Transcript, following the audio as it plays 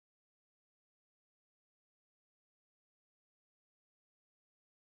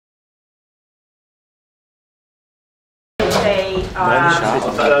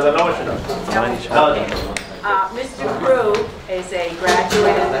Mr. Kroub is a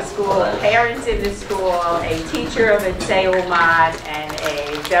graduate of the school, parents in the school, a teacher of Ensei Uman, and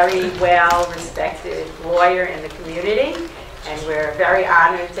a very well-respected lawyer in the community. And we're very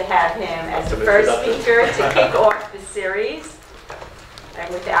honored to have him as the first speaker to kick off the series.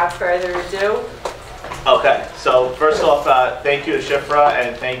 And without further ado. Okay, so first off, thank you to Shifra,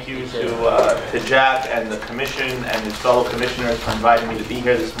 and thank you to Jack and the commission and his fellow commissioners for inviting me to be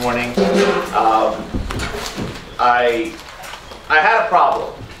here this morning. I had a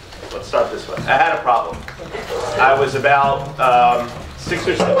problem. Let's start this way. I had a problem. I was about 6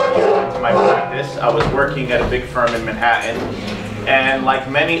 or 7 years into my practice. I was working at a big firm in Manhattan, and like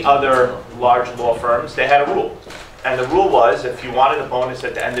many other large law firms, they had a rule. And the rule was, if you wanted a bonus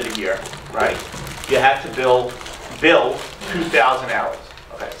at the end of the year, right, you had to bill 2,000 hours.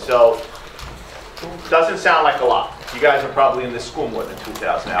 Okay, so doesn't sound like a lot. You guys are probably in this school more than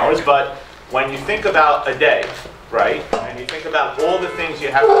 2,000 hours, but when you think about a day, right, and you think about all the things you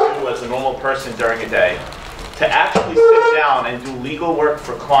have to do as a normal person during a day, to actually sit down and do legal work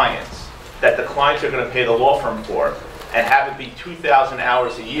for clients that the clients are going to pay the law firm for and have it be 2,000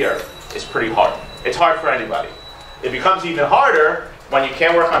 hours a year is pretty hard. It's hard for anybody. It becomes even harder when you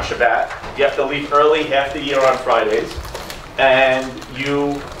can't work on Shabbat. You have to leave early half the year on Fridays, and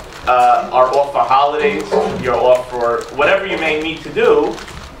you are off for holidays, you're off for whatever you may need to do.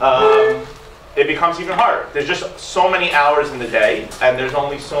 It becomes even harder. There's just so many hours in the day, and there's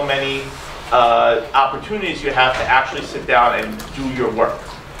only so many opportunities you have to actually sit down and do your work.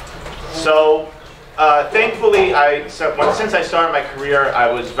 So thankfully, since I started my career,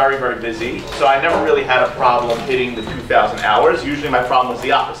 I was very, very busy. So I never really had a problem hitting the 2,000 hours. Usually my problem was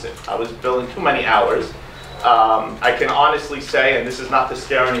the opposite. I was billing too many hours. I can honestly say, and this is not to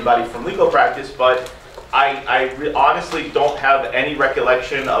scare anybody from legal practice, but I honestly don't have any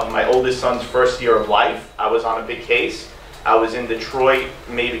recollection of my oldest son's first year of life. I was on a big case. I was in Detroit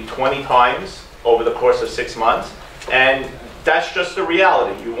maybe 20 times over the course of 6 months. And that's just the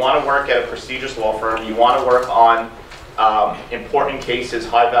reality. You want to work at a prestigious law firm. You want to work on important cases,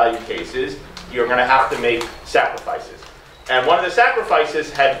 high-value cases. You're going to have to make sacrifices. And one of the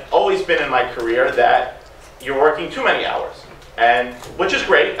sacrifices had always been in my career that you're working too many hours, and which is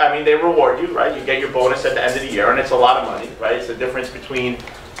great. I mean, they reward you, right? You get your bonus at the end of the year, and it's a lot of money, right? It's the difference between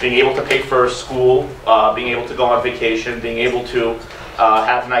being able to pay for school, being able to go on vacation, being able to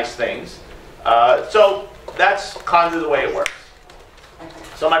have nice things. So that's kind of the way it works.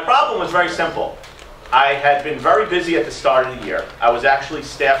 So my problem was very simple. I had been very busy at the start of the year. I was actually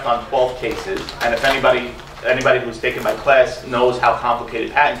staffed on 12 cases, and if anybody who's taken my class knows how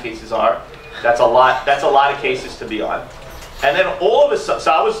complicated patent cases are, that's a lot of cases to be on. And then all of a sudden,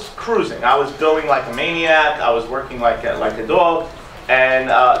 so I was cruising. I was billing like a maniac. I was working like a dog, and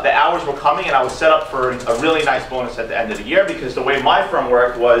the hours were coming, and I was set up for a really nice bonus at the end of the year, because the way my firm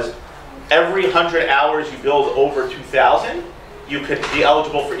worked was every 100 hours you billed over 2,000, you could be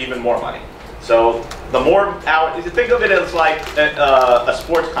eligible for even more money. So the more hours, think of it as like a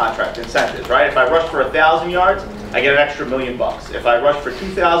sports contract, incentives, right? If I rush for 1,000 yards, I get an extra $1 million. If I rush for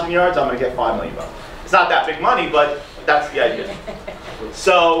 2,000 yards, I'm going to get $5 million. It's not that big money, but that's the idea.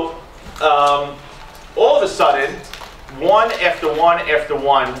 So all of a sudden, one after one after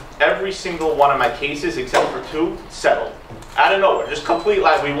one, every single one of my cases, except for 2, settled. Out of nowhere, just complete,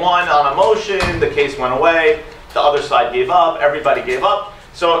 like we won on a motion, the case went away, the other side gave up, everybody gave up.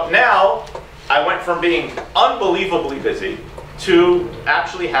 So now, I went from being unbelievably busy to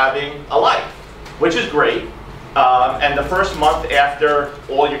actually having a life, which is great. And the first month after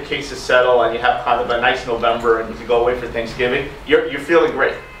all your cases settle and you have kind of a nice November and you can go away for Thanksgiving, you're feeling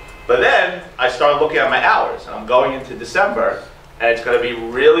great. But then I started looking at my hours, and I'm going into December, and it's going to be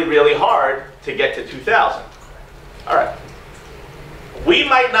really, really hard to get to 2,000. All right. We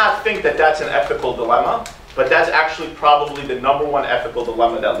might not think that that's an ethical dilemma, but that's actually probably the #1 ethical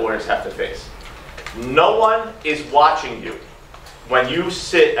dilemma that lawyers have to face. No one is watching you when you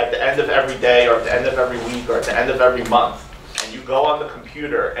sit at the end of every day, or at the end of every week, or at the end of every month, and you go on the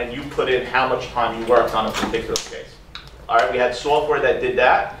computer and you put in how much time you worked on a particular case. All right, we had software that did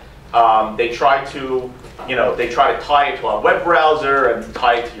that. They try to tie it to our web browser and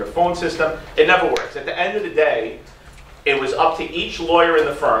tie it to your phone system. It never works. At the end of the day, it was up to each lawyer in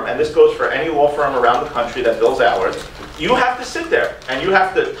the firm, and this goes for any law firm around the country that bills hours. You have to sit there and you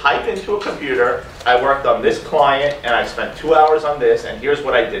have to type into a computer, I worked on this client and I spent 2 hours on this, and here's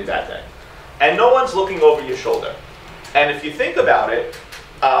what I did that day. And no one's looking over your shoulder. And if you think about it,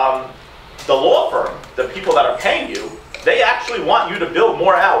 the law firm, the people that are paying you, they actually want you to bill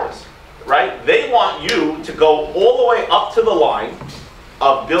more hours. right? They want you to go all the way up to the line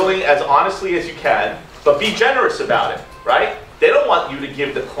of billing as honestly as you can, but be generous about it, right? They don't want you to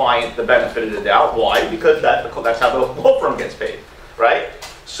give the client the benefit of the doubt. Why? Because that's how the law firm gets paid, right?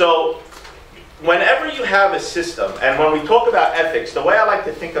 So whenever you have a system, and when we talk about ethics, the way I like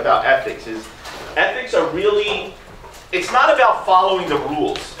to think about ethics is ethics are really, it's not about following the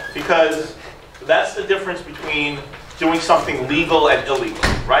rules, because that's the difference between doing something legal and illegal,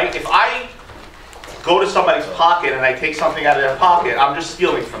 right? If I go to somebody's pocket and I take something out of their pocket, I'm just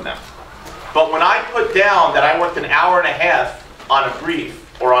stealing from them. But when I put down that I worked an hour and a half on a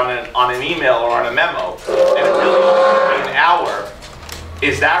brief, or on an email, or on a memo, and it really only took me an hour,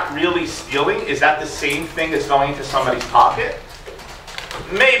 is that really stealing? Is that the same thing as going into somebody's pocket?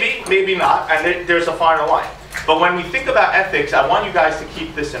 Maybe, maybe not, and there's a fine line. But when we think about ethics, I want you guys to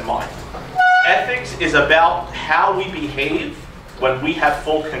keep this in mind. Ethics is about how we behave when we have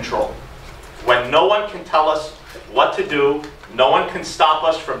full control. When no one can tell us what to do, no one can stop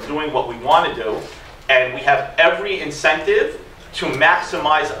us from doing what we want to do, and we have every incentive to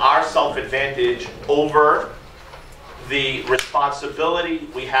maximize our self-advantage over the responsibility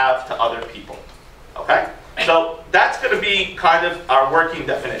we have to other people. Okay? So that's going to be kind of our working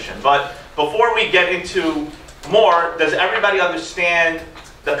definition. But before we get into more, does everybody understand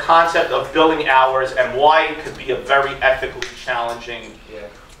the concept of billing hours and why it could be a very ethically challenging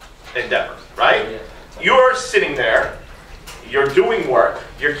endeavor, right? Yeah. You're sitting there, you're doing work,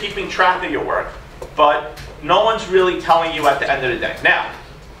 you're keeping track of your work, but no one's really telling you at the end of the day. Now,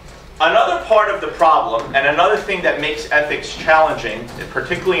 another part of the problem, and another thing that makes ethics challenging,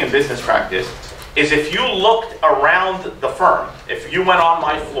 particularly in business practice, is if you looked around the firm, if you went on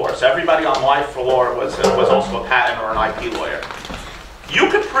my floor, so everybody on my floor was also a patent or an IP lawyer, you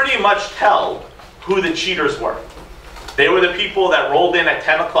could pretty much tell who the cheaters were. They were the people that rolled in at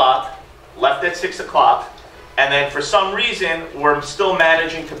 10 o'clock, left at 6 o'clock, and then for some reason were still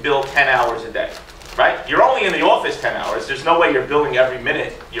managing to bill 10 hours a day, right? You're only in the office 10 hours. There's no way you're billing every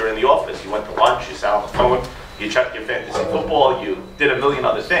minute you're in the office. You went to lunch, you sat on the phone, you checked your fantasy football, you did a million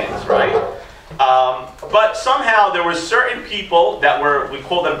other things, right? But somehow there were certain people that were, we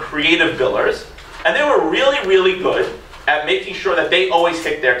call them creative billers, and they were really, really good at making sure that they always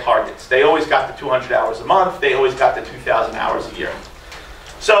hit their targets. They always got the 200 hours a month, they always got the 2,000 hours a year.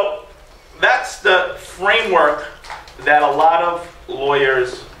 So that's the framework that a lot of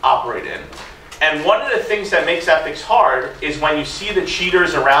lawyers operate in. And one of the things that makes ethics hard is when you see the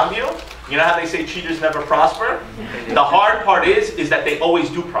cheaters around you. You know how they say cheaters never prosper? The hard part is that they always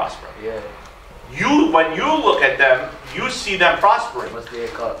do prosper. Yeah. When you look at them, you see them prospering. Must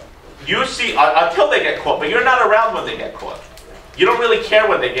get caught. You see, until they get caught, but you're not around when they get caught. You don't really care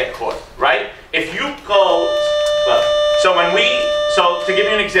when they get caught, right? If you go, so to give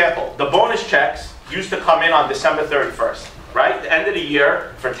you an example, the bonus checks used to come in on December 31st, right? The end of the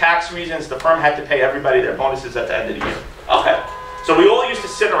year, for tax reasons, the firm had to pay everybody their bonuses at the end of the year. Okay, so we all used to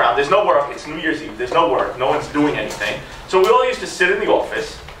sit around, there's no work, it's New Year's Eve, there's no work, no one's doing anything. So we all used to sit in the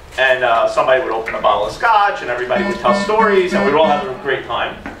office, and somebody would open a bottle of scotch, and everybody would tell stories, and we'd all have a great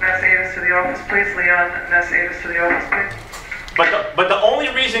time. Messages to the office, please, Leon. Messages to the office, please. But the only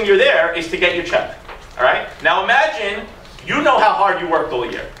reason you're there is to get your check, all right? Now imagine you know how hard you worked all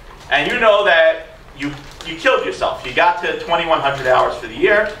year, and you know that you killed yourself. You got to 2,100 hours for the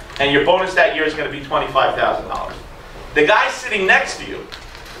year, and your bonus that year is going to be $25,000. The guy sitting next to you,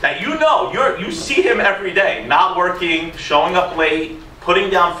 that you see him every day, not working, showing up late,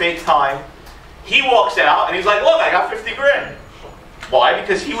 putting down fake time. He walks out and he's like, look, I got 50 grand. Why?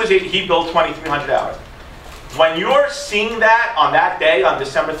 Because he billed 2,300 hours. When you're seeing that on that day, on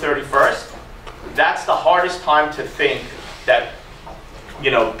December 31st, that's the hardest time to think that,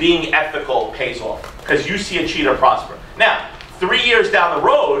 being ethical pays off. Because you see a cheater prosper. Now, 3 years down the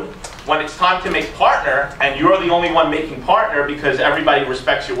road, when it's time to make partner, and you're the only one making partner because everybody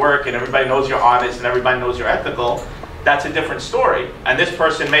respects your work and everybody knows you're honest and everybody knows you're ethical, that's a different story. And this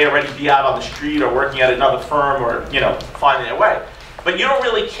person may already be out on the street or working at another firm or, finding their way. But you don't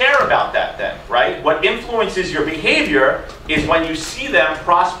really care about that then, right? What influences your behavior is when you see them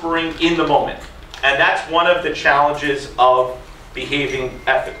prospering in the moment. And that's one of the challenges of behaving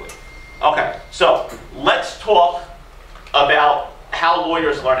ethically. Okay, so let's talk about how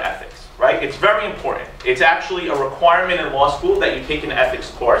lawyers learn ethics, right? It's very important. It's actually a requirement in law school that you take an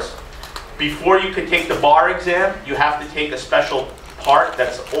ethics course. Before you could take the bar exam, you have to take a special part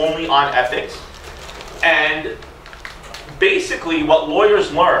that's only on ethics. And basically what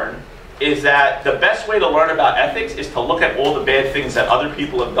lawyers learn is that the best way to learn about ethics is to look at all the bad things that other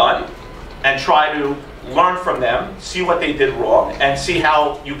people have done and try to learn from them, see what they did wrong, and see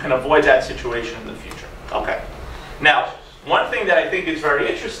how you can avoid that situation in the future. Okay. Now, one thing that I think is very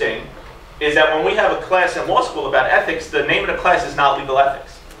interesting is that when we have a class in law school about ethics, the name of the class is not legal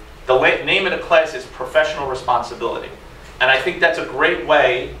ethics. The name of the class is professional responsibility. And I think that's a great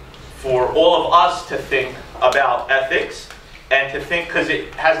way for all of us to think about ethics, and to think, because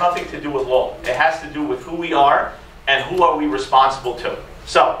it has nothing to do with law. It has to do with who we are and who are we responsible to.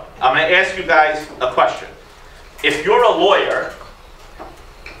 So, I'm going to ask you guys a question. If you're a lawyer,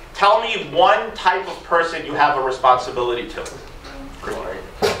 tell me one type of person you have a responsibility to.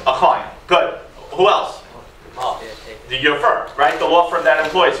 A client. Good. Who else? Your firm, right? The law firm that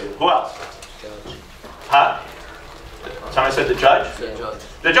employs you. Who else? Judge. Huh? Someone said the judge? The judge.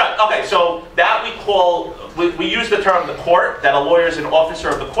 The judge. Okay, so that we use the term the court, that a lawyer is an officer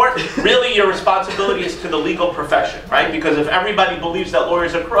of the court. Really, your responsibility is to the legal profession, right? Because if everybody believes that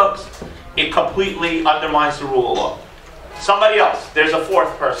lawyers are crooks, it completely undermines the rule of law. Somebody else. There's a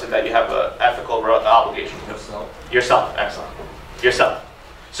fourth person that you have an ethical obligation to. Yourself. Excellent. Yourself.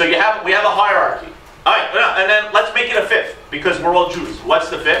 So we have a hierarchy. All right, and then let's make it a fifth, because we're all Jews. What's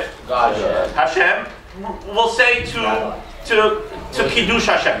the fifth? God. Hashem. We'll say to Kiddush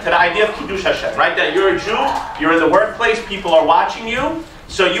Hashem, to the idea of Kiddush Hashem, right? That you're a Jew, you're in the workplace, people are watching you,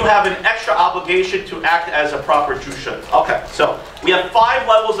 so you have an extra obligation to act as a proper Jew should. Okay, so we have 5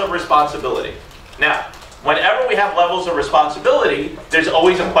 levels of responsibility. Now, whenever we have levels of responsibility, there's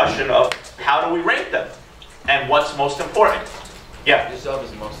always a question of how do we rank them, and what's most important. Yeah? Yourself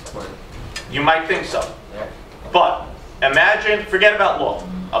is the most important. You might think so. Yeah. But imagine, forget about law,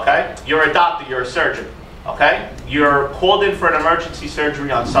 okay? You're a doctor, you're a surgeon, okay? You're called in for an emergency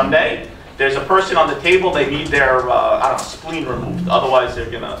surgery on Sunday. There's a person on the table, they need their, spleen removed. Otherwise they're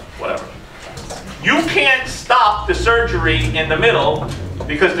gonna, whatever. You can't stop the surgery in the middle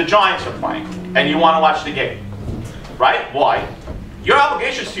because the Giants are playing and you want to watch the game, right? Why? Your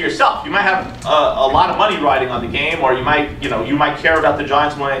obligation's to yourself. You might have a lot of money riding on the game, or you might care about the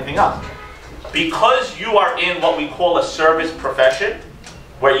Giants more than anything else. Because you are in what we call a service profession,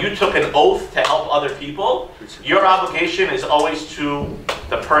 where you took an oath to help other people, your obligation is always to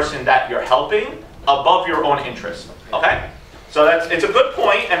the person that you're helping above your own interest, okay? So it's a good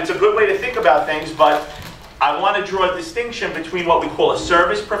point, and it's a good way to think about things, but I want to draw a distinction between what we call a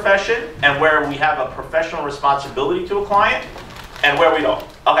service profession and where we have a professional responsibility to a client and where we don't.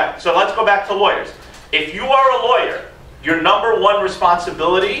 Okay, so let's go back to lawyers. If you are a lawyer, your number one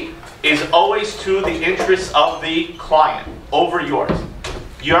responsibility is always to the interests of the client over yours.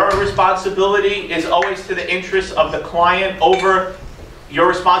 Your responsibility is always to the interests of the client over your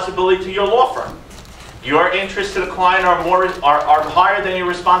responsibility to your law firm. Your interests to the client are higher than your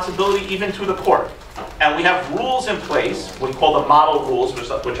responsibility even to the court. And we have rules in place, we call the model rules, which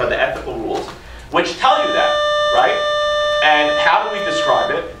are the ethical rules, which tell you that, right? And how do we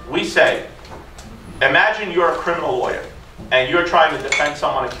describe it? We say, imagine you're a criminal lawyer and you're trying to defend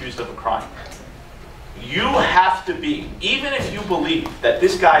someone accused of a crime. You have to be, even if you believe that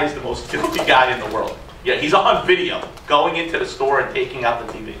this guy is the most guilty guy in the world, yeah, he's on video going into the store and taking out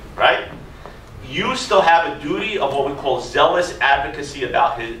the TV, right? You still have a duty of what we call zealous advocacy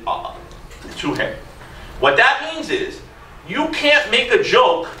about to him. What that means is, you can't make a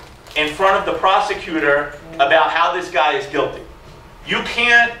joke in front of the prosecutor about how this guy is guilty. You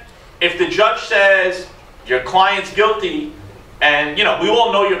can't, if the judge says your client's guilty, and we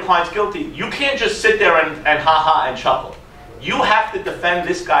all know your client's guilty, you can't just sit there and ha-ha and chuckle. You have to defend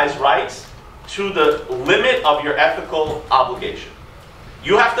this guy's rights to the limit of your ethical obligation.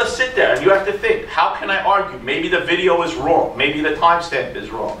 You have to sit there and you have to think, how can I argue? Maybe the video is wrong. Maybe the timestamp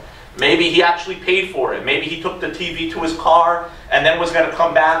is wrong. Maybe he actually paid for it. Maybe he took the TV to his car and then was going to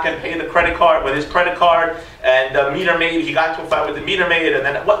come back and pay the credit card with his credit card, and the meter maid, he got into a fight with the meter maid, and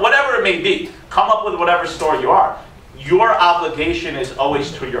then whatever it may be. Come up with whatever story you are. Your obligation is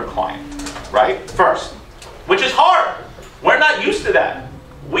always to your client, right? First, which is hard. We're not used to that.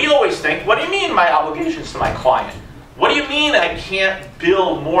 We always think, what do you mean my obligation is to my client? What do you mean I can't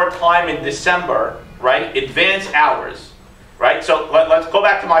bill more time in December, right? Advance hours, right? So let's go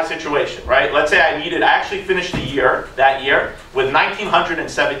back to my situation, right? Let's say I actually finished that year with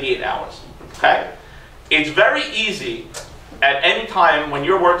 1,978 hours, okay? It's very easy at any time when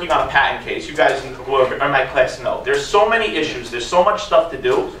you're working on a patent case. You guys who are in my class know, there's so many issues, there's so much stuff to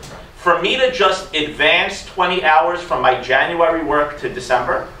do. For me to just advance 20 hours from my January work to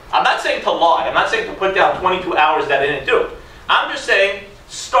December, I'm not saying to lie, I'm not saying to put down 22 hours that I didn't do. I'm just saying,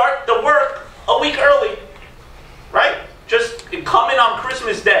 start the work a week early, right? Just come in on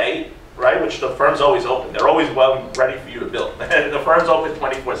Christmas Day, right, which the firm's always open. They're always well ready for you to bill. The firm's open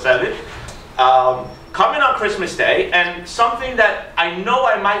 24/7. come in on Christmas Day, and something that I know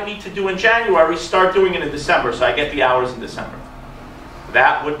I might need to do in January, start doing it in December, so I get the hours in December.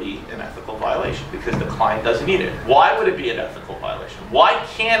 That would be an ethical violation because the client doesn't need it. Why would it be an ethical violation? Why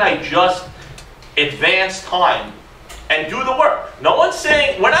can't I just advance time and do the work? No one's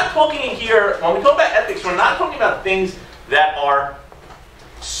saying, we're not talking here, when we talk about ethics, we're not talking about things that are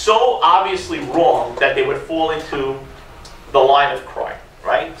so obviously wrong that they would fall into the line of crime,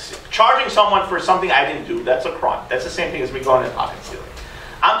 right? Charging someone for something I didn't do, that's a crime. That's the same thing as me going and pocket stealing.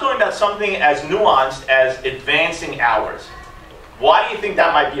 I'm talking about something as nuanced as advancing hours. Why do you think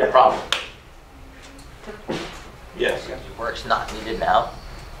that might be a problem? Yes? The work's not needed now.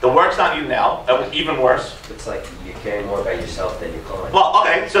 The work's not needed now, even worse. It's like you care more about yourself than your client. Well,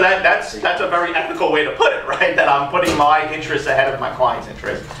 okay, so that's a very ethical way to put it, right? That I'm putting my interests ahead of my client's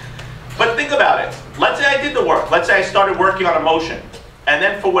interest. But think about it. Let's say I did the work. Let's say I started working on a motion. And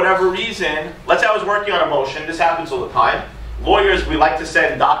then for whatever reason, let's say I was working on a motion. This happens all the time. Lawyers, we like to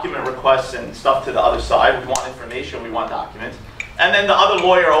send document requests and stuff to the other side. We want information, we want documents. And then the other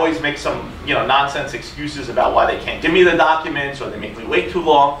lawyer always makes some, nonsense excuses about why they can't give me the documents, or they make me wait too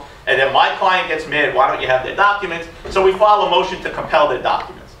long. And then my client gets mad, why don't you have their documents? So we file a motion to compel their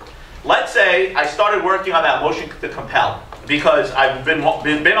documents. Let's say I started working on that motion to compel because I've been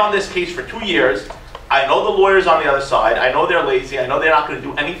on this case for 2 years. I know the lawyers on the other side. I know they're lazy. I know they're not going to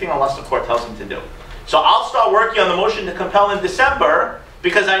do anything unless the court tells them to do. So I'll start working on the motion to compel in December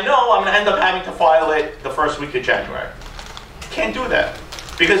because I know I'm going to end up having to file it the first week of January. Can't do that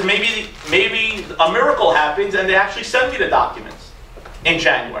because maybe a miracle happens and they actually send me the documents in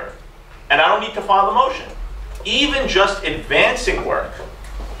January and I don't need to file the motion. Even just advancing work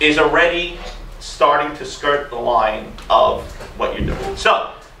is already starting to skirt the line of what you're doing.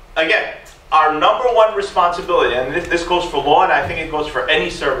 So again, our number one responsibility, and this goes for law and I think it goes for any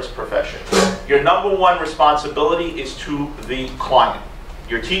service profession, your number one responsibility is to the client.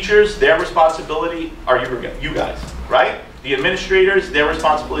 Your teachers, their responsibility are you guys, right? The administrators, their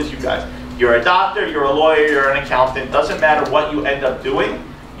responsibility is you guys. You're a doctor, you're a lawyer, you're an accountant. Doesn't matter what you end up doing.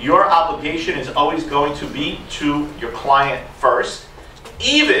 Your obligation is always going to be to your client first,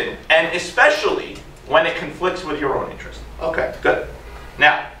 even and especially when it conflicts with your own interest. Okay, good.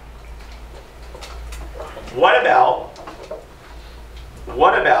 Now, what about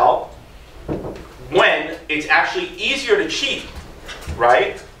when it's actually easier to cheat,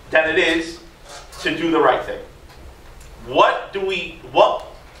 right, than it is to do the right thing? What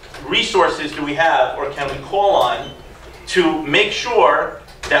resources do we have or can we call on to make sure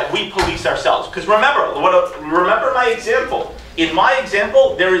that we police ourselves? Because remember my example. In my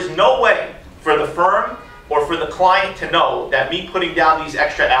example, there is no way for the firm or for the client to know that me putting down these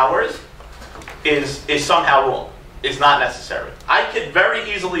extra hours is somehow wrong. It's not necessary. I could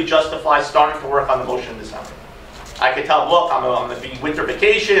very easily justify starting to work on the motion in December. I could tell them, look, I'm going to be winter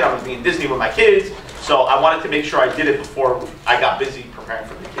vacation, I'm going to be in Disney with my kids, so I wanted to make sure I did it before I got busy preparing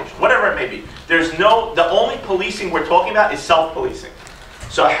for vacation. Whatever it may be. The only policing we're talking about is self-policing.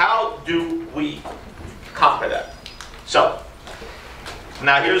 So how do we conquer that? So,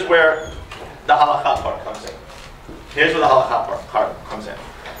 now here's where the halakha part comes in. Here's where the halakha part comes in.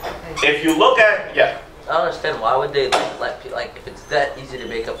 If you look at, I don't understand, why would they let people, if it's that easy to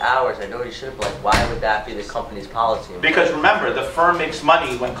make up hours, I know you should, but why would that be the company's policy? Because remember, the firm makes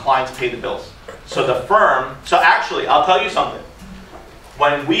money when clients pay the bills. So actually, I'll tell you something.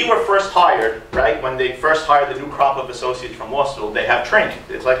 When we were first hired, right, when they first hired the new crop of associates from law school, they have training.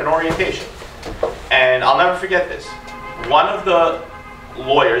 It's like an orientation. And I'll never forget this. One of the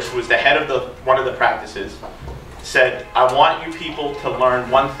lawyers, who was the head of one of the practices, said, I want you people to learn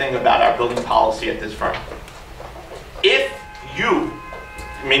one thing about our billing policy at this firm. If you,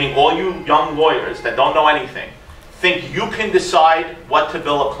 meaning all you young lawyers that don't know anything, think you can decide what to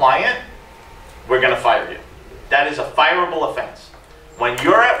bill a client, we're going to fire you. That is a fireable offense. When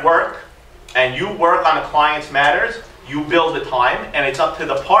you're at work and you work on a client's matters, you bill the time, and it's up to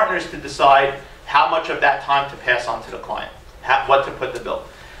the partners to decide how much of that time to pass on to the client, what to put the bill.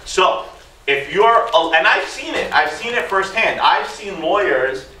 So, if you're, and I've seen it firsthand. I've seen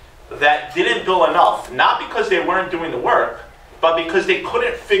lawyers that didn't bill enough, not because they weren't doing the work, but because they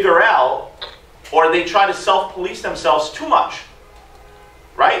couldn't figure out, or they try to self-police themselves too much,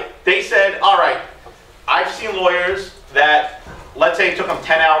 right? They said, all right, I've seen lawyers that, let's say it took them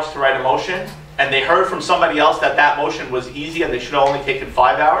 10 hours to write a motion, and they heard from somebody else that that motion was easy and they should have only taken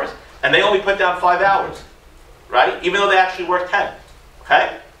 5 hours, and they only put down 5 hours, right? Even though they actually worked 10,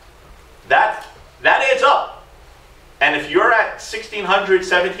 okay? That adds up. And if you're at 1,600,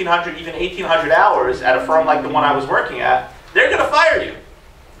 1,700, even 1,800 hours at a firm like the one I was working at, they're going to fire you.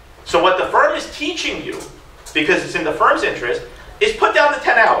 So what the firm teaching you, because it's in the firm's interest, is put down the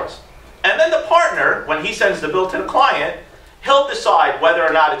 10 hours. And then the partner, when he sends the bill to the client, he'll decide whether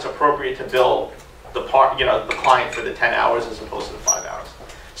or not it's appropriate to bill the client for the 10 hours as opposed to the 5 hours.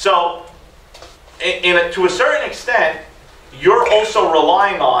 So, to a certain extent, you're also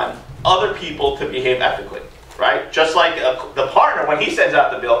relying on other people to behave ethically, right? Just like the partner, when he sends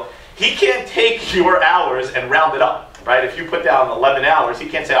out the bill, he can't take your hours and round it up, right? If you put down 11 hours, he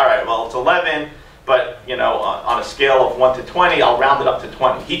can't say, all right, well, it's 11, but on a scale of 1 to 20, I'll round it up to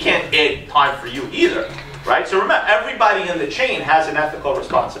 20. He can't add time for you either, right? So remember, everybody in the chain has an ethical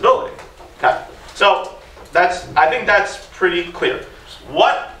responsibility. Okay, so I think that's pretty clear.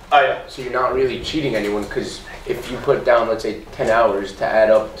 So you're not really cheating anyone, because if you put down, let's say, 10 hours to add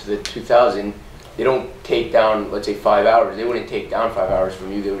up to the 2,000, they don't take down, let's say, 5 hours. They wouldn't take down 5 hours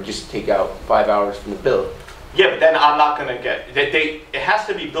from you. They would just take out 5 hours from the bill. Yeah, but then I'm not going to get it has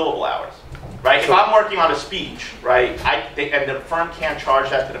to be billable hours, right? So, if I'm working on a speech, right, and the firm can't charge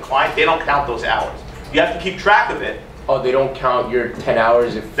that to the client, they don't count those hours. You have to keep track of it. Oh, they don't count your 10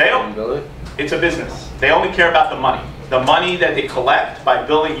 hours if they don't bill it? It's a business. They only care about the money. The money that they collect by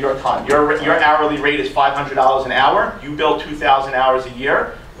billing your time. Your hourly rate is $500 an hour. You bill 2,000 hours a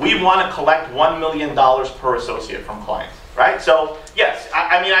year. We want to collect $1 million per associate from clients, right? So yes,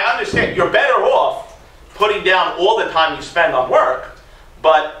 I mean, I understand you're better off putting down all the time you spend on work,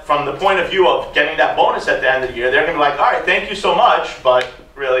 but from the point of view of getting that bonus at the end of the year, they're going to be like, all right, thank you so much, but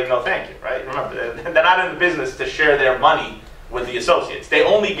really, no thank you, right? Remember, they're not in the business to share their money with the associates. They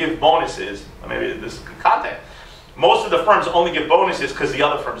only give bonuses, maybe this is good content. Most of the firms only give bonuses because the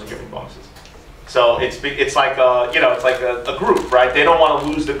other firms are giving bonuses. So it's like a group, right? They don't want to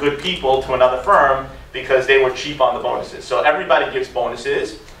lose the good people to another firm because they were cheap on the bonuses. So everybody gives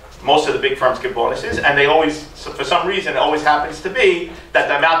bonuses. Most of the big firms give bonuses, and they always, so for some reason, it always happens to be that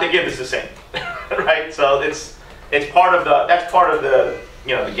the amount they give is the same, right? So that's part of the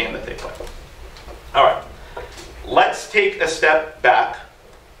the game that they play. All right, let's take a step back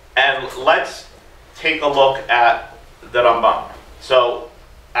and let's take a look at the Rambam. So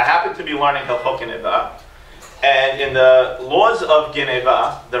I happen to be learning Hilchot Geneva, and in the laws of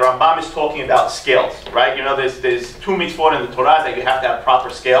Geneva, the Rambam is talking about scales, right? There's 2 mitzvot in the Torah that you have to have proper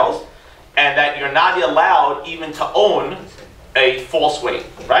scales, and that you're not allowed even to own a false weight,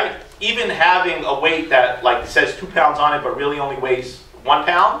 right? Even having a weight that says 2 pounds on it, but really only weighs 1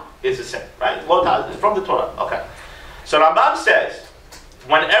 pound is a sin, right? From the Torah, okay. So Rambam says,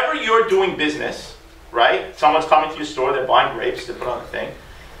 whenever you're doing business, right? Someone's coming to your store, they're buying grapes to put on the thing.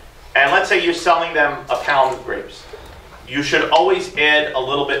 And let's say you're selling them a pound of grapes. You should always add a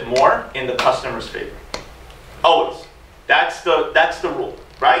little bit more in the customer's favor. Always. That's the rule,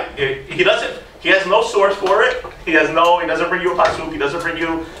 right? He has no source for it. He doesn't bring you a pasuk, he doesn't bring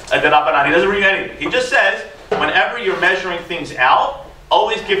you a derabanan, he doesn't bring you anything. He just says, whenever you're measuring things out,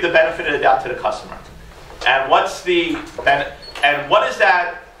 always give the benefit of the doubt to the customer. And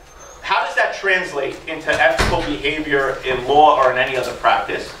how does that translate into ethical behavior in law or in any other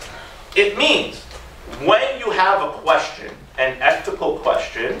practice? It means when you have a question, an ethical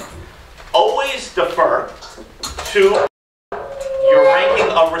question, always defer to your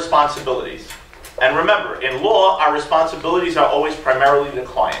ranking of responsibilities. And remember, in law, our responsibilities are always primarily the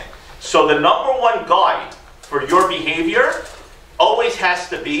client. So the number one guide for your behavior always has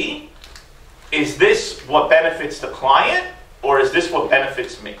to be, is this what benefits the client, or is this what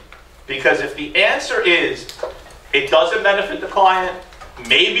benefits me? Because if the answer is, it doesn't benefit the client,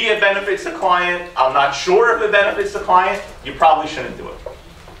 maybe it benefits the client, I'm not sure if it benefits the client, you probably shouldn't do it,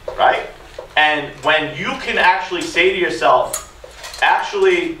 right? And when you can actually say to yourself,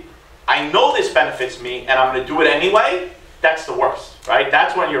 actually, I know this benefits me and I'm going to do it anyway, that's the worst, right?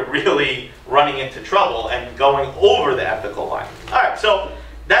 That's when you're really running into trouble and going over the ethical line. All right, so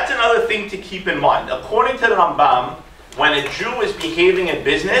that's another thing to keep in mind. According to the Rambam, when a Jew is behaving in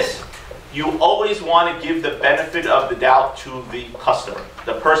business, you always want to give the benefit of the doubt to the customer,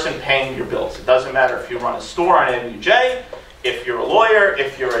 the person paying your bills. It doesn't matter if you run a store on MUJ, if you're a lawyer,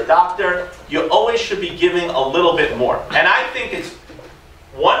 if you're a doctor, you always should be giving a little bit more. And I think it's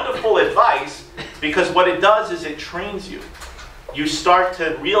wonderful advice because what it does is it trains you. You start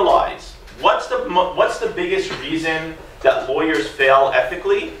to realize what's the biggest reason that lawyers fail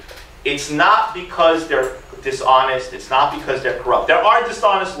ethically. It's not because they're dishonest, it's not because they're corrupt. There are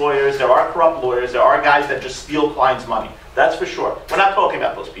dishonest lawyers, there are corrupt lawyers, there are guys that just steal clients' money. That's for sure. We're not talking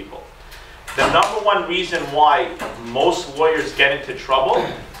about those people. The number one reason why most lawyers get into trouble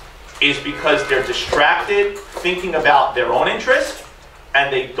is because they're distracted, thinking about their own interest,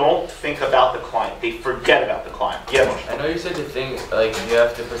 and they don't think about the client. They forget about the client. Yeah, Moshe. I know you said the thing, like, you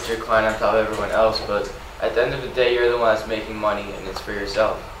have to put your client on top of everyone else, but at the end of the day, you're the one that's making money, and it's for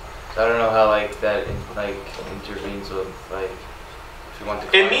yourself. So I don't know how, like, that, like, intervenes with, like, if you want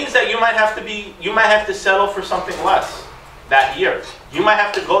to. It means that you might have to settle for something less that year. You might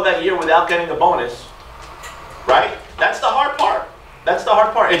have to go that year without getting a bonus, right? That's the hard part. That's the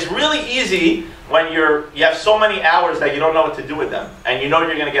hard part. It's really easy when you have so many hours that you don't know what to do with them, and you know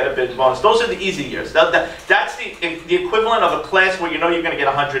you're going to get a big bonus. Those are the easy years. That's the equivalent of a class where you know you're going to get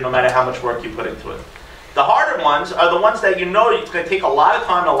 100 no matter how much work you put into it. The harder ones are the ones that you know it's going to take a lot of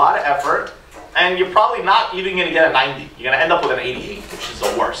time, a lot of effort, and you're probably not even going to get a 90. You're going to end up with an 88, which is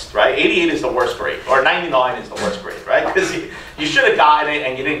the worst, right? 88 is the worst grade, or 99 is the worst grade, right? Because you should have gotten it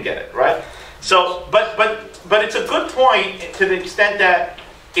and you didn't get it, right? So, but it's a good point to the extent that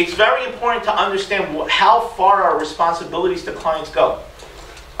it's very important to understand how far our responsibilities to clients go.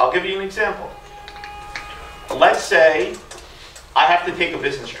 I'll give you an example. Let's say I have to take a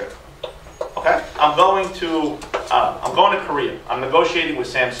business trip. Okay, I'm going to Korea. I'm negotiating with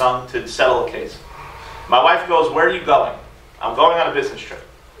Samsung to settle a case. My wife goes, "Where are you going?" "I'm going on a business trip."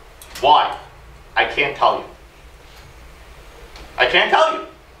 "Why?" "I can't tell you." I can't tell you,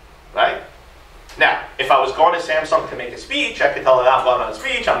 right? Now, if I was going to Samsung to make a speech, I could tell her I'm going on a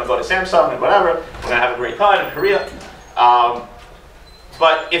speech, I'm going to go to Samsung and whatever, we're going to have a great time in Korea.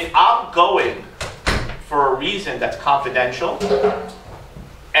 But if I'm going for a reason that's confidential,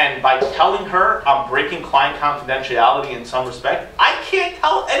 and by telling her I'm breaking client confidentiality in some respect, I can't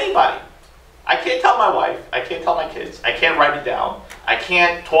tell anybody. I can't tell my wife, I can't tell my kids, I can't write it down, I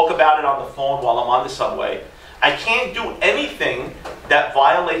can't talk about it on the phone while I'm on the subway. I can't do anything that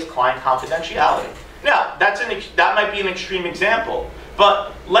violates client confidentiality. Now, that might be an extreme example,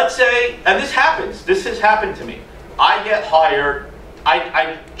 but let's say, and this has happened to me. I get hired,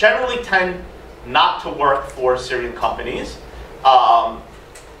 I generally tend not to work for Syrian companies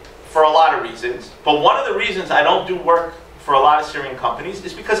for a lot of reasons, but one of the reasons I don't do work for a lot of Syrian companies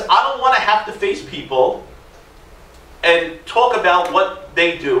is because I don't want to have to face people and talk about what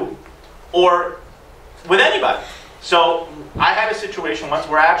they do or with anybody. So I had a situation once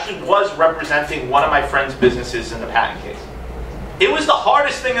where I actually was representing one of my friend's businesses in the patent case. It was the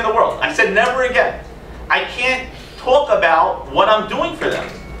hardest thing in the world. I said, never again. I can't talk about what I'm doing for them.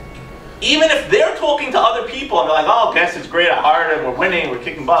 Even if they're talking to other people and they're like, "Oh, Gaston's great, I hired him, we're winning, we're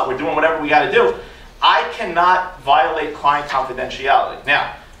kicking butt, we're doing whatever we got to do," I cannot violate client confidentiality.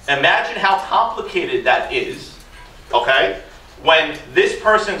 Now, imagine how complicated that is, okay? When this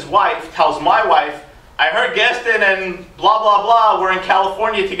person's wife tells my wife, "I heard Gaston and blah, blah, blah, we're in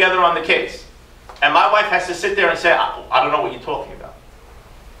California together on the case." And my wife has to sit there and say, I don't know what you're talking about.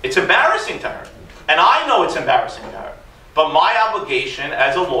 It's embarrassing to her. And I know it's embarrassing to her. But my obligation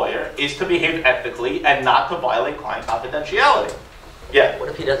as a lawyer is to behave ethically and not to violate client confidentiality. Yeah? What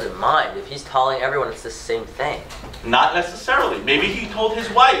if he doesn't mind? If he's telling everyone it's the same thing? Not necessarily. Maybe he told his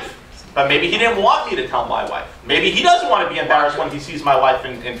wife. But maybe he didn't want me to tell my wife. Maybe he doesn't want to be embarrassed when he sees my wife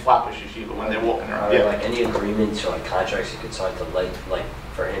in flatbush yeshiva when they're walking around. Are there like any agreements or like contracts you could sign to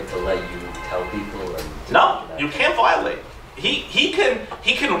for him to let you tell people? Or No, you can't violate. He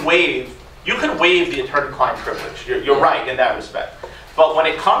can waive. You can waive the attorney-client privilege. You're right in that respect. But when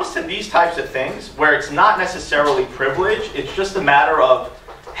it comes to these types of things, where it's not necessarily privilege, it's just a matter of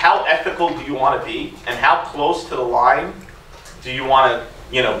how ethical do you want to be and how close to the line do you want to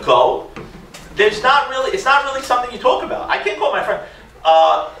go. It's not really something you talk about. I can't call my friend,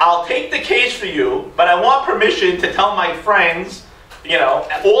 "I'll take the case for you, but I want permission to tell my friends,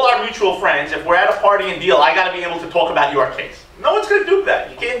 all our mutual friends, if we're at a party and deal, I got to be able to talk about your case." No one's going to do that.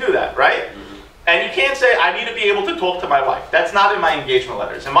 You can't do that, right? And you can't say, "I need to be able to talk to my wife." That's not in my engagement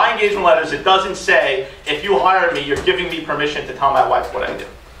letters. In my engagement letters, it doesn't say, "If you hire me, you're giving me permission to tell my wife what I do."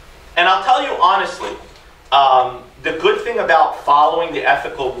 And I'll tell you honestly, the good thing about following the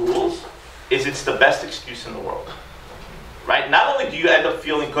ethical rules is it's the best excuse in the world, right? Not only do you end up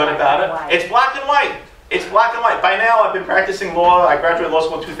feeling good about it, it's black and white. It's black and white. By now, I've been practicing law. I graduated law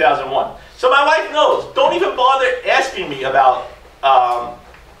school in 2001. So my wife knows. Don't even bother asking me about, about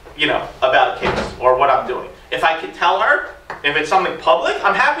a case or what I'm doing. If I can tell her, if it's something public,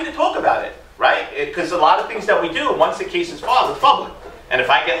 I'm happy to talk about it, right? Because a lot of things that we do, once the case is filed, it's public. And if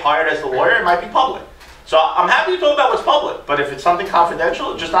I get hired as the lawyer, it might be public. So I'm happy to talk about what's public, but if it's something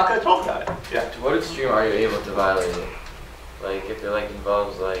confidential, I'm just not going to talk about it. Yeah. To what extreme are you able to violate it? Like if it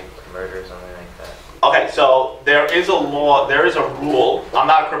involves murder or something like that? Okay, so there is a law, there is a rule. I'm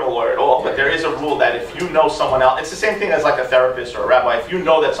not a criminal lawyer at all, but there is a rule that if you know someone else, it's the same thing as like a therapist or a rabbi. If you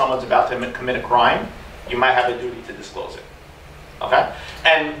know that someone's about to commit a crime, you might have a duty to disclose it. Okay?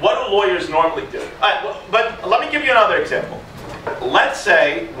 And what do lawyers normally do? But let me give you another example. Let's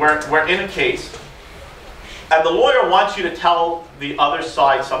say we're in a case, and the lawyer wants you to tell the other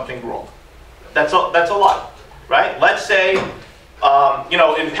side something wrong. That's a lie, right? Let's say, in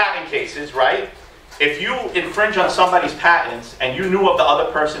patent cases, right? If you infringe on somebody's patents and you knew of the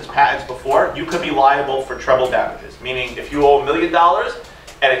other person's patents before, you could be liable for treble damages. Meaning, if you owe $1 million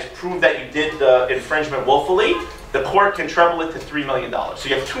and it's proved that you did the infringement willfully, the court can treble it to $3 million. So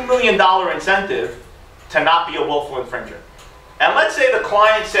you have $2 million incentive to not be a willful infringer. And let's say the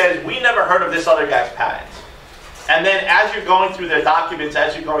client says, we never heard of this other guy's patents. And then as you're going through their documents,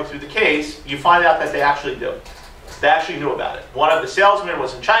 as you're going through the case, you find out that they actually do. They actually knew about it. One of the salesmen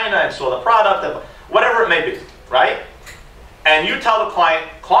was in China and saw the product, whatever it may be, right? And you tell the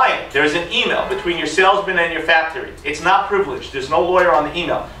client, there's an email between your salesman and your factory. It's not privileged. There's no lawyer on the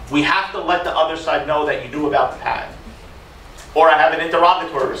email. We have to let the other side know that you knew about the patent. Or I have an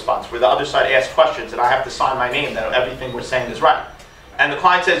interrogatory response where the other side asks questions and I have to sign my name that everything we're saying is right. And the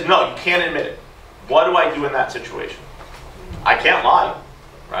client says, no, you can't admit it. What do I do in that situation? I can't lie,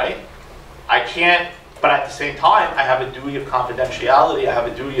 right? I can't, but at the same time, I have a duty of confidentiality. I have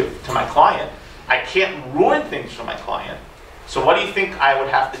a duty to my client. I can't ruin things for my client. So what do you think I would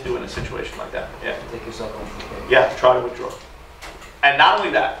have to do in a situation like that? Yeah. Take yourself off the case. Yeah, try to withdraw. And not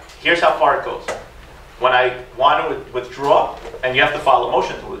only that, here's how far it goes. When I want to withdraw, and you have to file a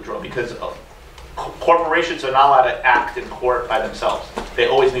motion to withdraw because corporations are not allowed to act in court by themselves. They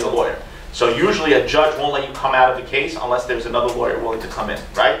always need a lawyer. So usually a judge won't let you come out of the case unless there's another lawyer willing to come in,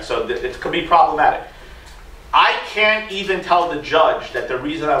 right? So it could be problematic. I can't even tell the judge that the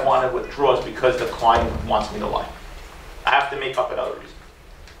reason I want to withdraw is because the client wants me to lie. I have to make up another reason.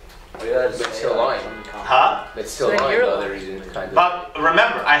 But still lying. Huh? But still lying, the other reason, kind of. But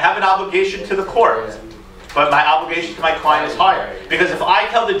remember, I have an obligation to the court. But my obligation to my client is higher. Because if I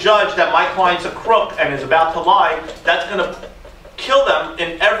tell the judge that my client's a crook and is about to lie, that's going to kill them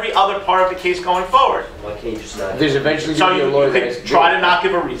in every other part of the case going forward. Why can't you just not? There's eventually So going to be a you lawyer could try to not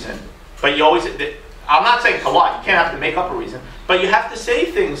give a reason. But you always, I'm not saying to lie, you can't have to make up a reason. But you have to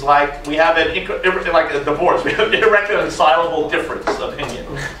say things like, we have like a divorce, we have an irreconcilable difference of opinion.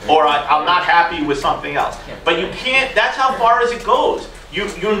 Or I'm not happy with something else. But you can't, that's how far as it goes. You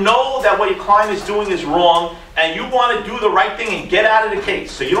know that what your client is doing is wrong, and you want to do the right thing and get out of the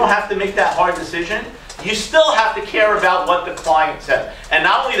case. So you don't have to make that hard decision. You still have to care about what the client says. And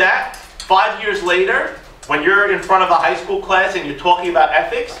not only that, 5 years later, when you're in front of a high school class and you're talking about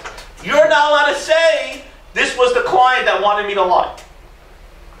ethics, you're not allowed to say, this was the client that wanted me to lie.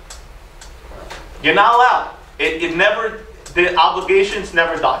 You're not allowed. It never, the obligations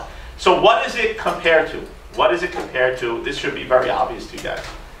never die. So what is it compared to? What is it compared to? This should be very obvious to you guys.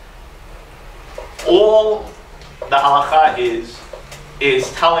 All the halakha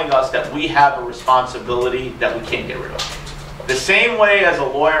is telling us that we have a responsibility that we can't get rid of. The same way as a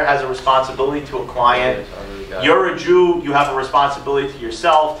lawyer has a responsibility to a client, you're a Jew, you have a responsibility to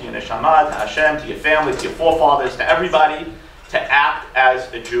yourself, to your neshama, to Hashem, to your family, to your forefathers, to everybody, to act as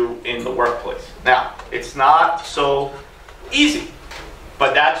a Jew in the workplace. Now, it's not so easy,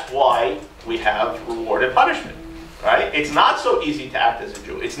 but that's why we have reward and punishment, right? It's not so easy to act as a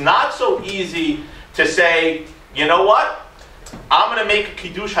Jew. It's not so easy to say, you know what? I'm going to make a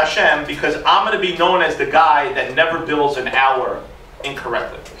Kiddush Hashem because I'm going to be known as the guy that never bills an hour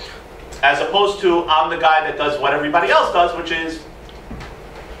incorrectly. As opposed to, I'm the guy that does what everybody else does, which is,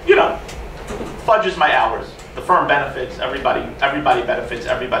 fudges my hours. The firm benefits, everybody benefits,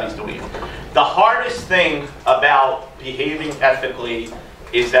 everybody's doing it. The hardest thing about behaving ethically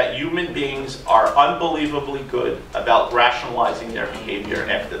is that human beings are unbelievably good about rationalizing their behavior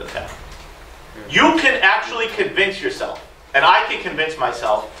after the fact. You can actually convince yourself, and I can convince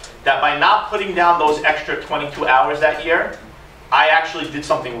myself, that by not putting down those extra 22 hours that year, I actually did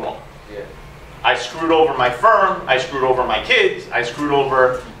something wrong. Yeah. I screwed over my firm, I screwed over my kids, I screwed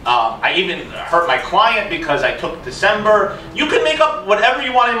over, I even hurt my client because I took December. You can make up whatever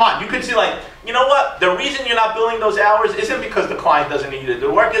you want in mind. You could see like, you know what, the reason you're not billing those hours isn't because the client doesn't need you to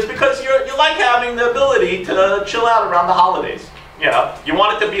do work, it's because you like having the ability to chill out around the holidays. You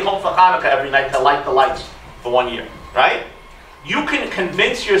wanted to be home for Hanukkah every night to light the lights for 1 year, right? You can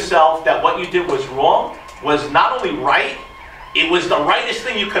convince yourself that what you did was wrong, was not only right, it was the rightest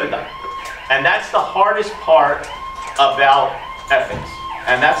thing you could have done. And that's the hardest part about ethics.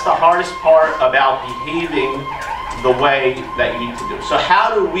 And that's the hardest part about behaving the way that you need to do. So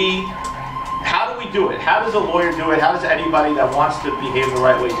how do we do it? How does a lawyer do it? How does anybody that wants to behave the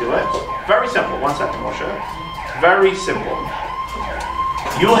right way do it? Very simple. One second, Moshe. Very simple.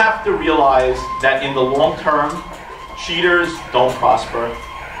 You have to realize that in the long term, cheaters don't prosper.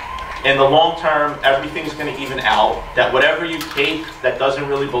 In the long term, everything's going to even out. That whatever you take that doesn't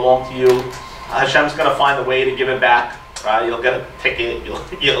really belong to you, Hashem's going to find a way to give it back. Right? You'll get a ticket.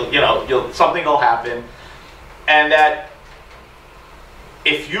 Something will happen. And that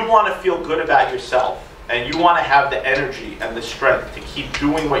if you want to feel good about yourself and you want to have the energy and the strength to keep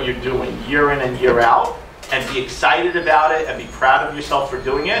doing what you're doing year in and year out, and be excited about it and be proud of yourself for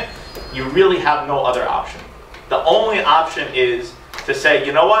doing it, you really have no other option. The only option is to say,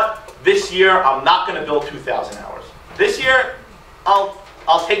 you know what? This year, I'm not going to build 2,000 hours. This year, I'll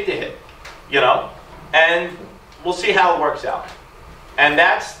take the hit, and we'll see how it works out. And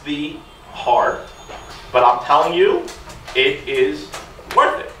that's the hard, but I'm telling you, it is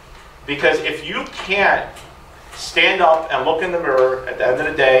worth it. Because if you can't stand up and look in the mirror at the end of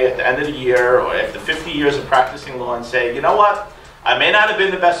the day, at the end of the year, or after 50 years of practicing law and say, you know what? I may not have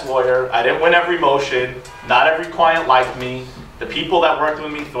been the best lawyer. I didn't win every motion. Not every client liked me. The people that worked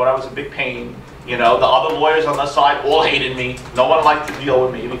with me thought I was a big pain. The other lawyers on the side all hated me. No one liked to deal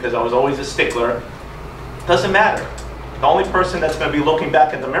with me because I was always a stickler. Doesn't matter. The only person that's going to be looking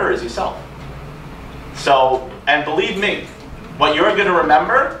back in the mirror is yourself. So, and believe me, what you're going to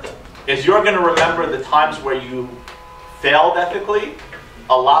remember is you're going to remember the times where you failed ethically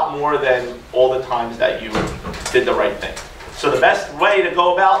a lot more than all the times that you did the right thing. So the best way to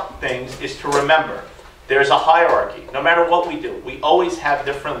go about things is to remember there's a hierarchy. No matter what we do, we always have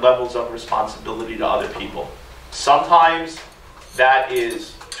different levels of responsibility to other people. Sometimes that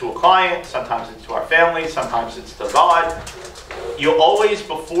is to a client, sometimes it's to our family, sometimes it's to God. You always,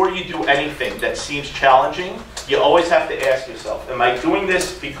 before you do anything that seems challenging, you always have to ask yourself, am I doing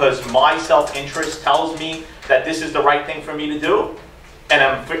this because my self-interest tells me that this is the right thing for me to do? And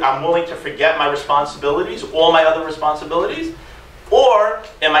I'm willing to forget my responsibilities, all my other responsibilities? Or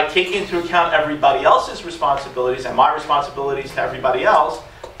am I taking into account everybody else's responsibilities and my responsibilities to everybody else,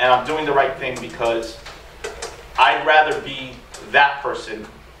 and I'm doing the right thing because I'd rather be that person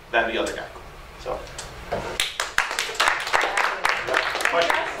than the other guy? So.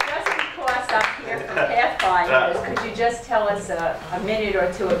 Just because I'm here from Pathfinders, could you just tell us a minute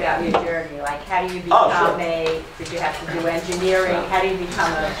or two about your journey? Like, how do you become did you have to do engineering? How do you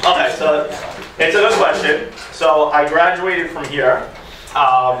become a... Okay, so it's a good question. So I graduated from here.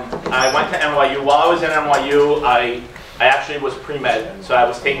 I went to NYU. While I was in NYU, I actually was pre-med, so I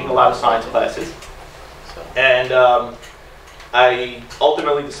was taking a lot of science classes. And I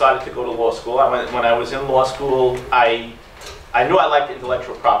ultimately decided to go to law school. When I was in law school, I knew I liked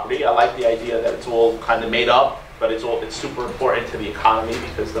intellectual property. I liked the idea that it's all kind of made up, but it's super important to the economy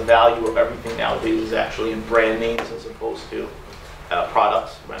because the value of everything nowadays is actually in brand names as opposed to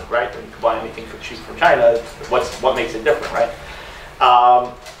products, right? When you can buy anything for cheap from China, what makes it different, right?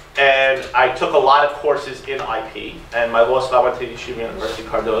 And I took a lot of courses in IP, and my law school, I went to Yeshiva University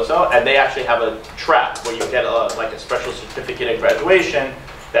Cardozo, and they actually have a track where you get like a special certificate at graduation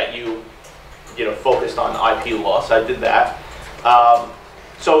that you focused on IP law, so I did that.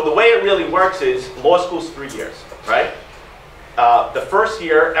 So the way it really works is law school's 3 years, right? The first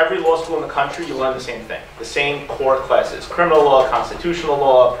year, every law school in the country, you learn the same thing, the same core classes: criminal law, constitutional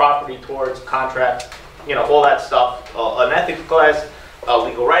law, property torts, contract, all that stuff, an ethics class, a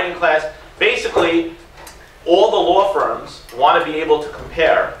legal writing class. Basically, all the law firms want to be able to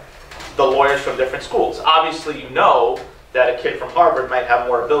compare the lawyers from different schools. Obviously, you know that a kid from Harvard might have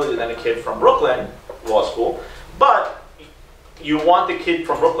more ability than a kid from Brooklyn Law School, but you want the kid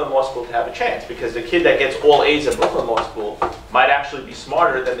from Brooklyn Law School to have a chance, because the kid that gets all A's at Brooklyn Law School might actually be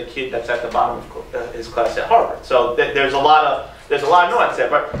smarter than the kid that's at the bottom of his class at Harvard. So there's a lot of nuance there,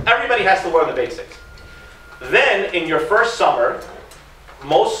 but everybody has to learn the basics. Then in your first summer,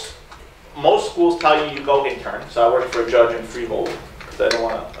 most schools tell you go intern. So I worked for a judge in Freehold because I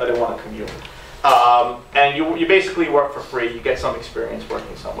didn't want to commute. And you basically work for free. You get some experience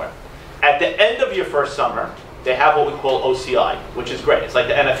working somewhere. At the end of your first summer, they have what we call OCI, which is great. It's like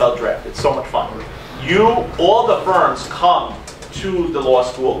the NFL draft. It's so much fun. All the firms come to the law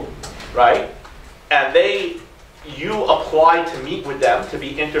school, right? And you apply to meet with them, to be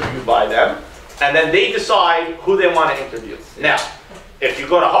interviewed by them, and then they decide who they want to interview. Now, if you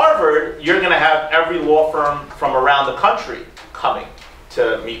go to Harvard, you're going to have every law firm from around the country coming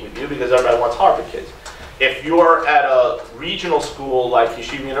to meet with you because everybody wants Harvard kids. If you're at a regional school like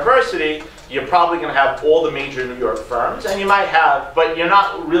Yeshiva University, you're probably going to have all the major New York firms, and you might have, but you're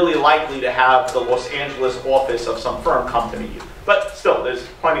not really likely to have the Los Angeles office of some firm come to meet you. But still, there's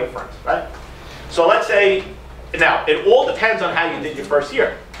plenty of firms, right? So let's say, now, it all depends on how you did your first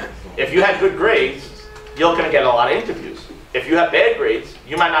year. If you had good grades, you're going to get a lot of interviews. If you have bad grades,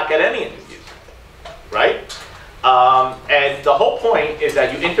 you might not get any interviews, right? And the whole point is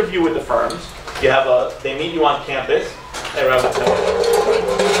that you interview with the firms. They meet you on campus. Hey,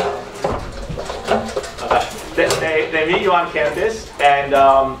 they meet you on campus, and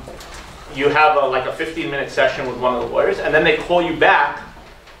you have like a 15-minute session with one of the lawyers, and then they call you back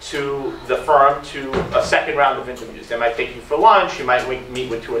to the firm to a second round of interviews. They might take you for lunch. You might meet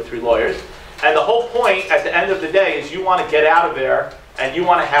with 2 or 3 lawyers. And the whole point at the end of the day is you want to get out of there and you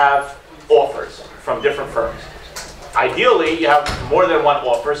want to have offers from different firms. Ideally, you have more than one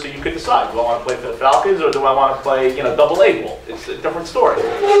offer, so you could decide, do I want to play for the Falcons or do I want to play, double A ball? It's a different story.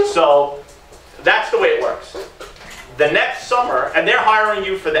 So that's the way it works. The next summer, and they're hiring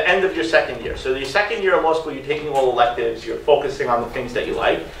you for the end of your second year. So your second year of law school, you're taking all electives, you're focusing on the things that you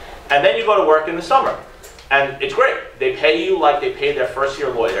like, and then you go to work in the summer. And it's great. They pay you like they pay their first year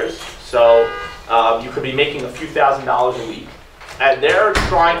lawyers. So you could be making a few $1,000s a week. And they're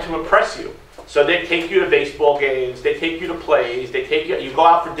trying to impress you. So they take you to baseball games, they take you to plays, you go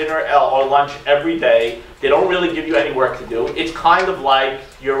out for dinner or lunch every day. They don't really give you any work to do. It's kind of like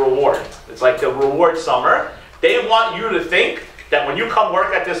your reward. It's like the reward summer. They want you to think that when you come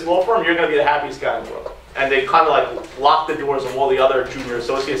work at this law firm, you're going to be the happiest guy in the world. And they kind of like lock the doors of all the other junior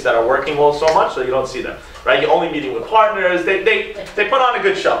associates that are working well so much, so you don't see them, right? You're only meeting with partners. They put on a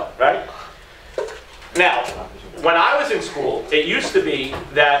good show, right? Now, when I was in school, it used to be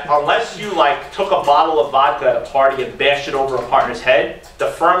that unless you like took a bottle of vodka at a party and bashed it over a partner's head,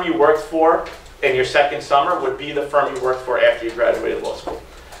 the firm you worked for in your second summer would be the firm you worked for after you graduated law school.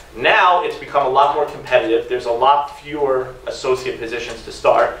 Now it's become a lot more competitive. There's a lot fewer associate positions to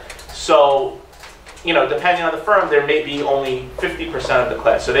start. So, depending on the firm, there may be only 50% of the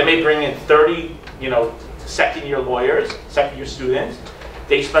class. So they may bring in 30, second-year lawyers, second-year students.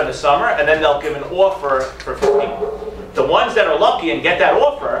 They spend the summer, and then they'll give an offer for 15. The ones that are lucky and get that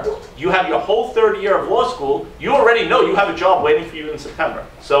offer, you have your whole third year of law school. You already know you have a job waiting for you in September.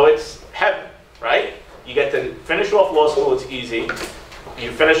 So it's heaven, right? You get to finish off law school. It's easy.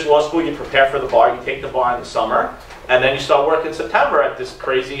 You finish law school, you prepare for the bar, you take the bar in the summer, and then you start work in September at this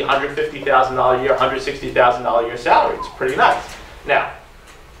crazy $150,000 a year, $160,000 a year salary. It's pretty nice. Now,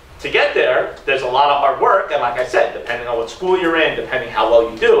 to get there, there's a lot of hard work, and like I said, depending on what school you're in, depending how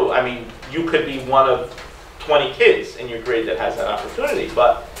well you do, I mean, you could be one of 20 kids in your grade that has that opportunity,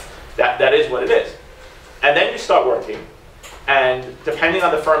 but that is what it is. And then you start working, and depending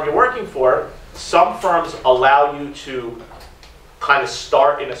on the firm you're working for, some firms allow you to kind of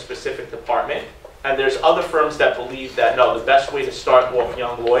start in a specific department, and there's other firms that believe that no, the best way to start off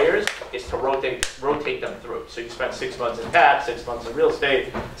young lawyers is to rotate them through. So you spend 6 months in tax, 6 months in real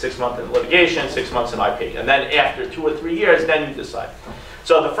estate, 6 months in litigation, 6 months in IP, and then after 2 or 3 years, then you decide.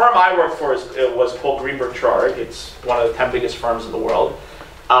 So the firm I work for was called Greenberg Traurig. It's one of the 10 biggest firms in the world,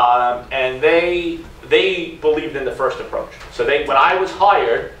 and they believed in the first approach. So when I was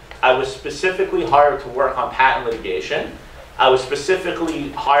hired, I was specifically hired to work on patent litigation. I was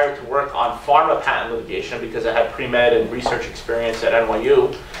specifically hired to work on pharma patent litigation because I had pre-med and research experience at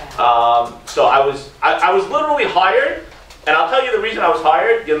NYU. So I was literally hired, and I'll tell you the reason I was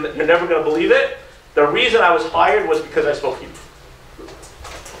hired. You're never going to believe it. The reason I was hired was because I spoke Hebrew.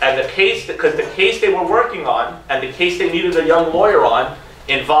 And because the case they were working on and the case they needed a young lawyer on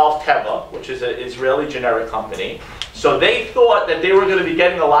involved Teva, which is an Israeli generic company. So they thought that they were going to be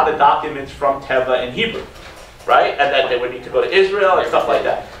getting a lot of documents from Teva in Hebrew, right? And that they would need to go to Israel and stuff like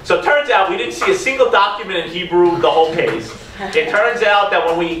that. So it turns out we didn't see a single document in Hebrew the whole case. It turns out that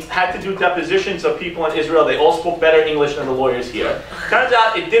when we had to do depositions of people in Israel, they all spoke better English than the lawyers here. Turns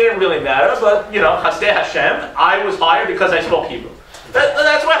out it didn't really matter, but Chasdei Hashem, I was hired because I spoke Hebrew.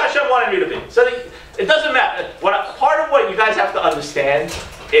 That's why Hashem wanted me to be. So it doesn't matter. Part of what you guys have to understand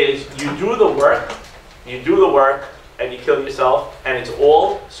is you do the work, and you kill yourself, and it's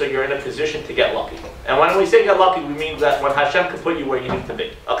all so you're in a position to get lucky. And when we say get lucky, we mean that when Hashem can put you where you need to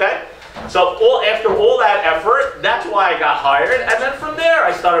be. Okay? So after all that effort, that's why I got hired. And then from there,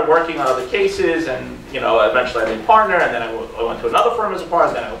 I started working on other cases, and eventually I made partner, and then I went to another firm as a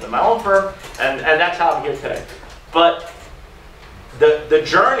partner, then I opened my own firm, and that's how I'm here today. But the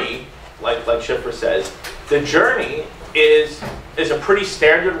journey, like Schiffer says, the journey is a pretty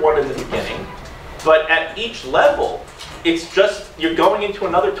standard one in the beginning. But at each level, it's just you're going into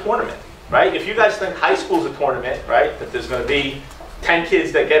another tournament, right? If you guys think high school's a tournament, right, that there's going to be 10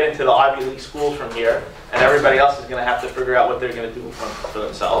 kids that get into the Ivy League schools from here, and everybody else is going to have to figure out what they're going to do for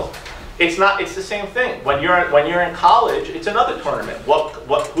themselves. It's not. It's the same thing. When you're in college, it's another tournament.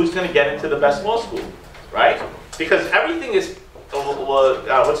 Who's going to get into the best law school, right? Because everything is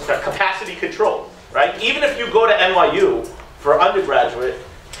capacity controlled, right? Even if you go to NYU for undergraduate,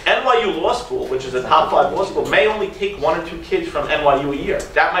 NYU Law School, which is a top 5 law school, may only take 1 or 2 kids from NYU a year.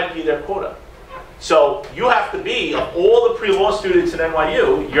 That might be their quota. So you have to be, of all the pre-law students at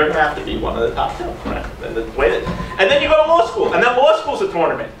NYU, you're going to have to be one of the top 2. Right? And then you go to law school, and then law school's a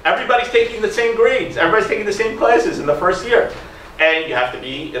tournament. Everybody's taking the same grades. Everybody's taking the same classes in the first year. And you have to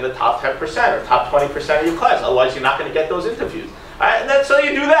be in the top 10% or top 20% of your class. Otherwise, you're not going to get those interviews. All right? And then so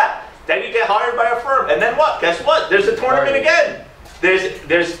you do that. Then you get hired by a firm. And then what? Guess what? There's a tournament again.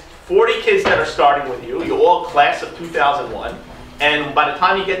 There's 40 kids that are starting with you. You're all class of 2001. And by the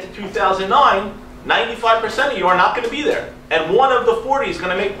time you get to 2009, 95% of you are not going to be there. And one of the 40 is going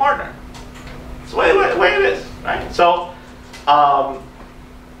to make partner. It's the way it is. Right? So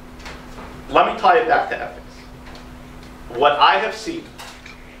let me tie it back to ethics. What I have seen,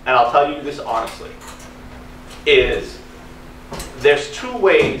 and I'll tell you this honestly, is there's 2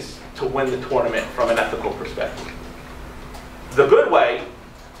 ways to win the tournament from an ethical perspective. The good way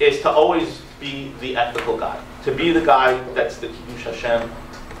is to always be the ethical guy. To be the guy that's the Kiddush Hashem,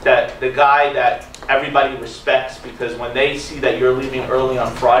 that the guy that everybody respects, because when they see that you're leaving early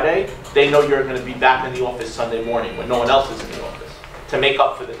on Friday, they know you're going to be back in the office Sunday morning when no one else is in the office, to make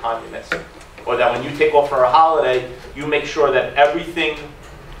up for the time you missed. Or that when you take off for a holiday, you make sure that everything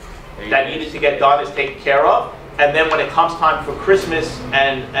that needed to get done is taken care of. And then when it comes time for Christmas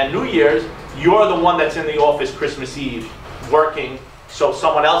and New Year's, you're the one that's in the office Christmas Eve working so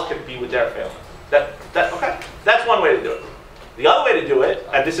someone else can be with their family. Okay? That's one way to do it. The other way to do it,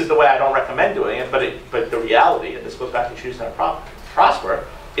 and this is the way I don't recommend doing it, but the reality, and this goes back to choosing to prosper,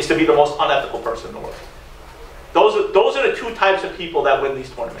 is to be the most unethical person in the world. Those are the 2 types of people that win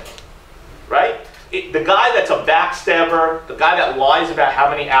these tournaments. Right? The guy that's a backstabber, the guy that lies about how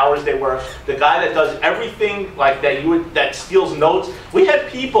many hours they work, the guy that does everything like that, that steals notes. We had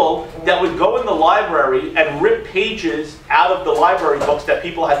people that would go in the library and rip pages out of the library books that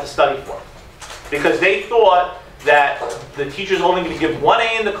people had to study for, because they thought that the teacher's only going to give 1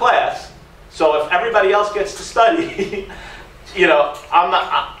 A in the class. So if everybody else gets to study, I'm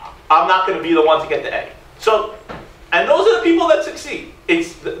not going to be the one to get the A. So. And those are the people that succeed.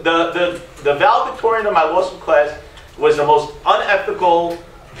 It's the valedictorian of my law school class was the most unethical,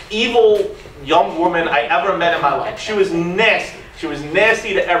 evil young woman I ever met in my life. She was nasty. She was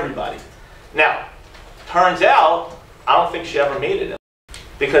nasty to everybody. Now, turns out, I don't think she ever made it.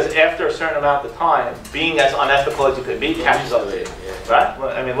 Because after a certain amount of time, being as unethical as you could be catches up to you. Right?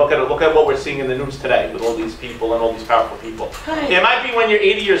 I mean, look at what we're seeing in the news today with all these people and all these powerful people. It might be when you're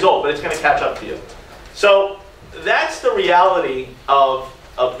 80 years old, but it's going to catch up to you. So that's the reality of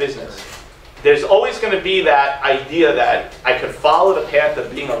business. There's always going to be that idea that I could follow the path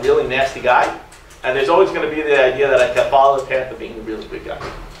of being a really nasty guy, and there's always going to be the idea that I can follow the path of being a really good guy.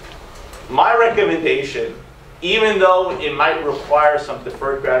 My recommendation, even though it might require some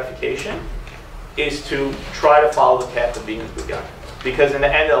deferred gratification, is to try to follow the path of being a good guy, because in the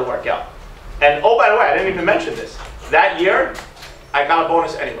end it'll work out. And oh, by the way, I didn't even mention this. That year, I got a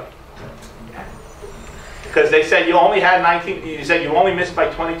bonus anyway. Because they said you only had 19, you said you only missed by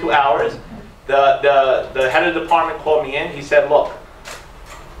 22 hours. The head of the department called me in. He said, look,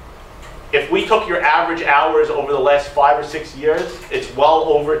 if we took your average hours over the last 5 or 6 years, it's well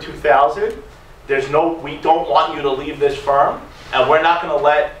over 2,000. We don't want you to leave this firm, and we're not going to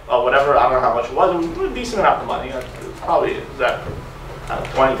let, whatever, I don't know how much it was a decent amount of money. Probably, is that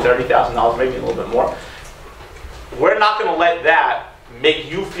 $20,000, $30,000, maybe a little bit more. We're not going to let that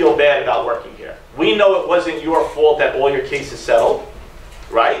make you feel bad about working here. We know it wasn't your fault that all your cases settled,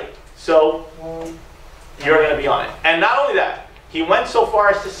 right? So you're going to be on it. And not only that, he went so far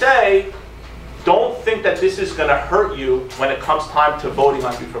as to say, don't think that this is going to hurt you when it comes time to voting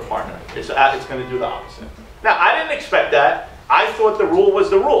on you for partner. It's going to do the opposite. Now, I didn't expect that. I thought the rule was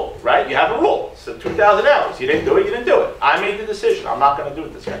the rule, right? You have a rule. So 2,000 hours. You didn't do it, you didn't do it. I made the decision. I'm not going to do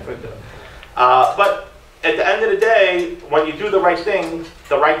it this way. I couldn't do it. But at the end of the day, when you do the right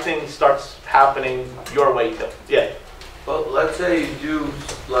thing starts happening your way too. Yeah. Well, let's say you do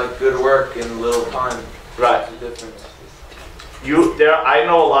like good work in little time. Right. What's the difference? I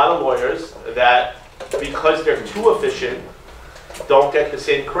know a lot of lawyers that, because they're too efficient, don't get the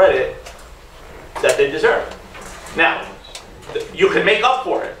same credit that they deserve. Now, you can make up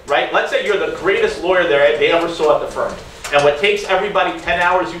for it, right? Let's say you're the greatest lawyer they ever saw at the firm, and what takes everybody 10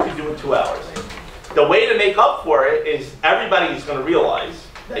 hours, you can do in 2 hours. The way to make up for it is everybody is going to realize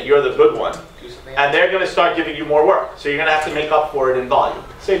that you're the good one, and they're going to start giving you more work. So you're going to have to make up for it in volume.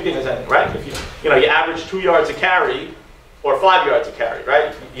 Same thing as anything, right? If you average 2 yards a carry or 5 yards a carry,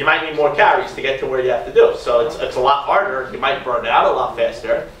 right? You might need more carries to get to where you have to do. So it's a lot harder. You might burn out a lot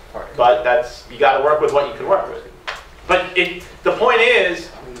faster, but you got to work with what you can work with. But the point is,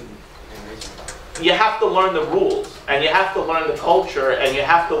 you have to learn the rules, and you have to learn the culture, and you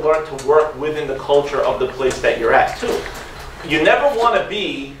have to learn to work within the culture of the place that you're at too. You never want to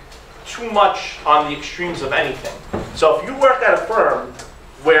be too much on the extremes of anything. So if you work at a firm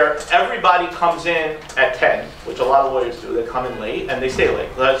where everybody comes in at 10, which a lot of lawyers do, they come in late and they stay late.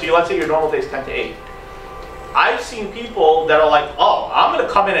 So let's say your normal day is 10 to 8. I've seen people that are like, oh, I'm going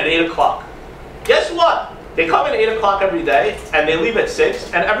to come in at 8 o'clock. Guess what? They come in at 8 o'clock every day and they leave at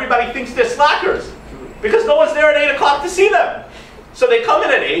 6, and everybody thinks they're slackers because no one's there at 8 o'clock to see them. So they come in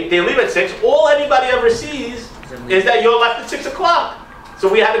at 8, they leave at 6. All anybody ever sees is that you're left at 6 o'clock. So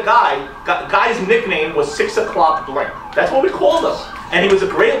we had a guy's nickname was 6 o'clock blink. That's what we called him. And he was a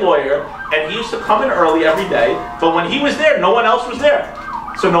great lawyer, and he used to come in early every day, but when he was there, no one else was there.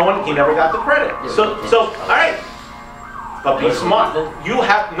 So he never got the credit. So all right. But be smart.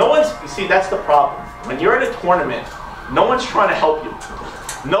 See, that's the problem. When you're in a tournament, no one's trying to help you.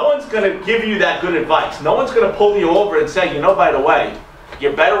 No one's going to give you that good advice. No one's going to pull you over and say, by the way,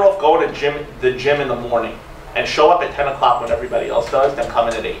 you're better off going to the gym in the morning and show up at 10 o'clock when everybody else does than come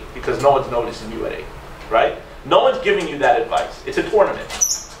in at 8, because no one's noticing you at 8, right? No one's giving you that advice. It's a tournament.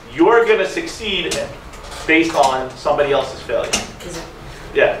 You're going to succeed based on somebody else's failure.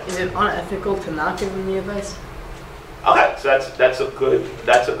 Is it unethical to not give them the advice? Okay, so that's a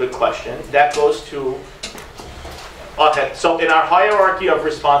good question. That goes to, okay, so in our hierarchy of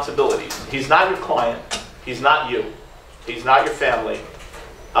responsibilities, he's not your client, he's not you, he's not your family,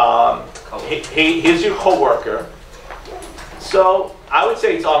 he's your coworker. So I would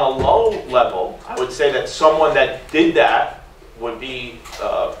say it's on a low level. I would say that someone that did that would be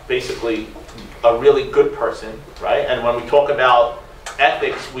basically a really good person, right? And when we talk about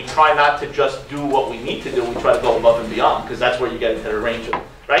ethics, we try not to just do what we need to do. We try to go above and beyond, because that's where you get into the range of,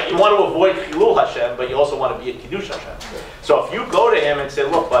 right? You want to avoid Chilul Hashem, but you also want to be at Kiddush Hashem. So if you go to him and say,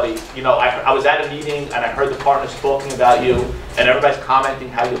 look, buddy, I was at a meeting and I heard the partners talking about you, and everybody's commenting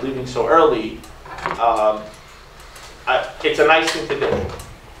how you're leaving so early. It's a nice thing to do.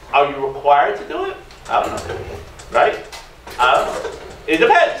 Are you required to do it? I don't know. Right? I don't know. It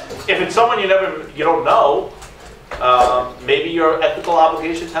depends. If it's someone you don't know, maybe your ethical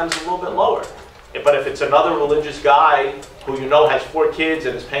obligation comes a little bit lower. But if it's another religious guy who has 4 kids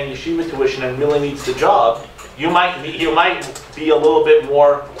and is paying yeshiva tuition and really needs the job, you might be a little bit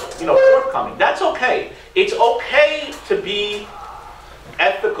more, forthcoming. That's okay. It's okay to be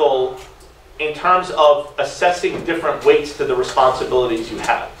ethical in terms of assessing different weights to the responsibilities you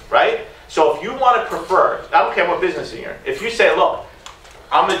have, right? So if you want to prefer, I don't care what business you're in. If you say, look,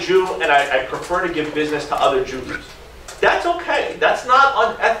 I'm a Jew and I prefer to give business to other Jews, that's okay. That's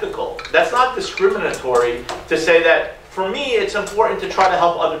not unethical. That's not discriminatory to say that, for me, it's important to try to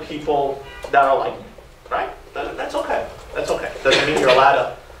help other people that are like me, right? That's okay. That's okay. Doesn't mean you're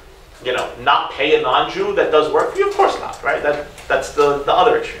allowed to, not pay a non-Jew that does work for you? Of course not, right? That's the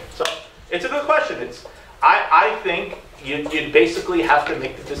other extreme. So it's a good question. I think you basically have to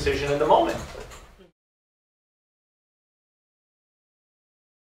make the decision in the moment.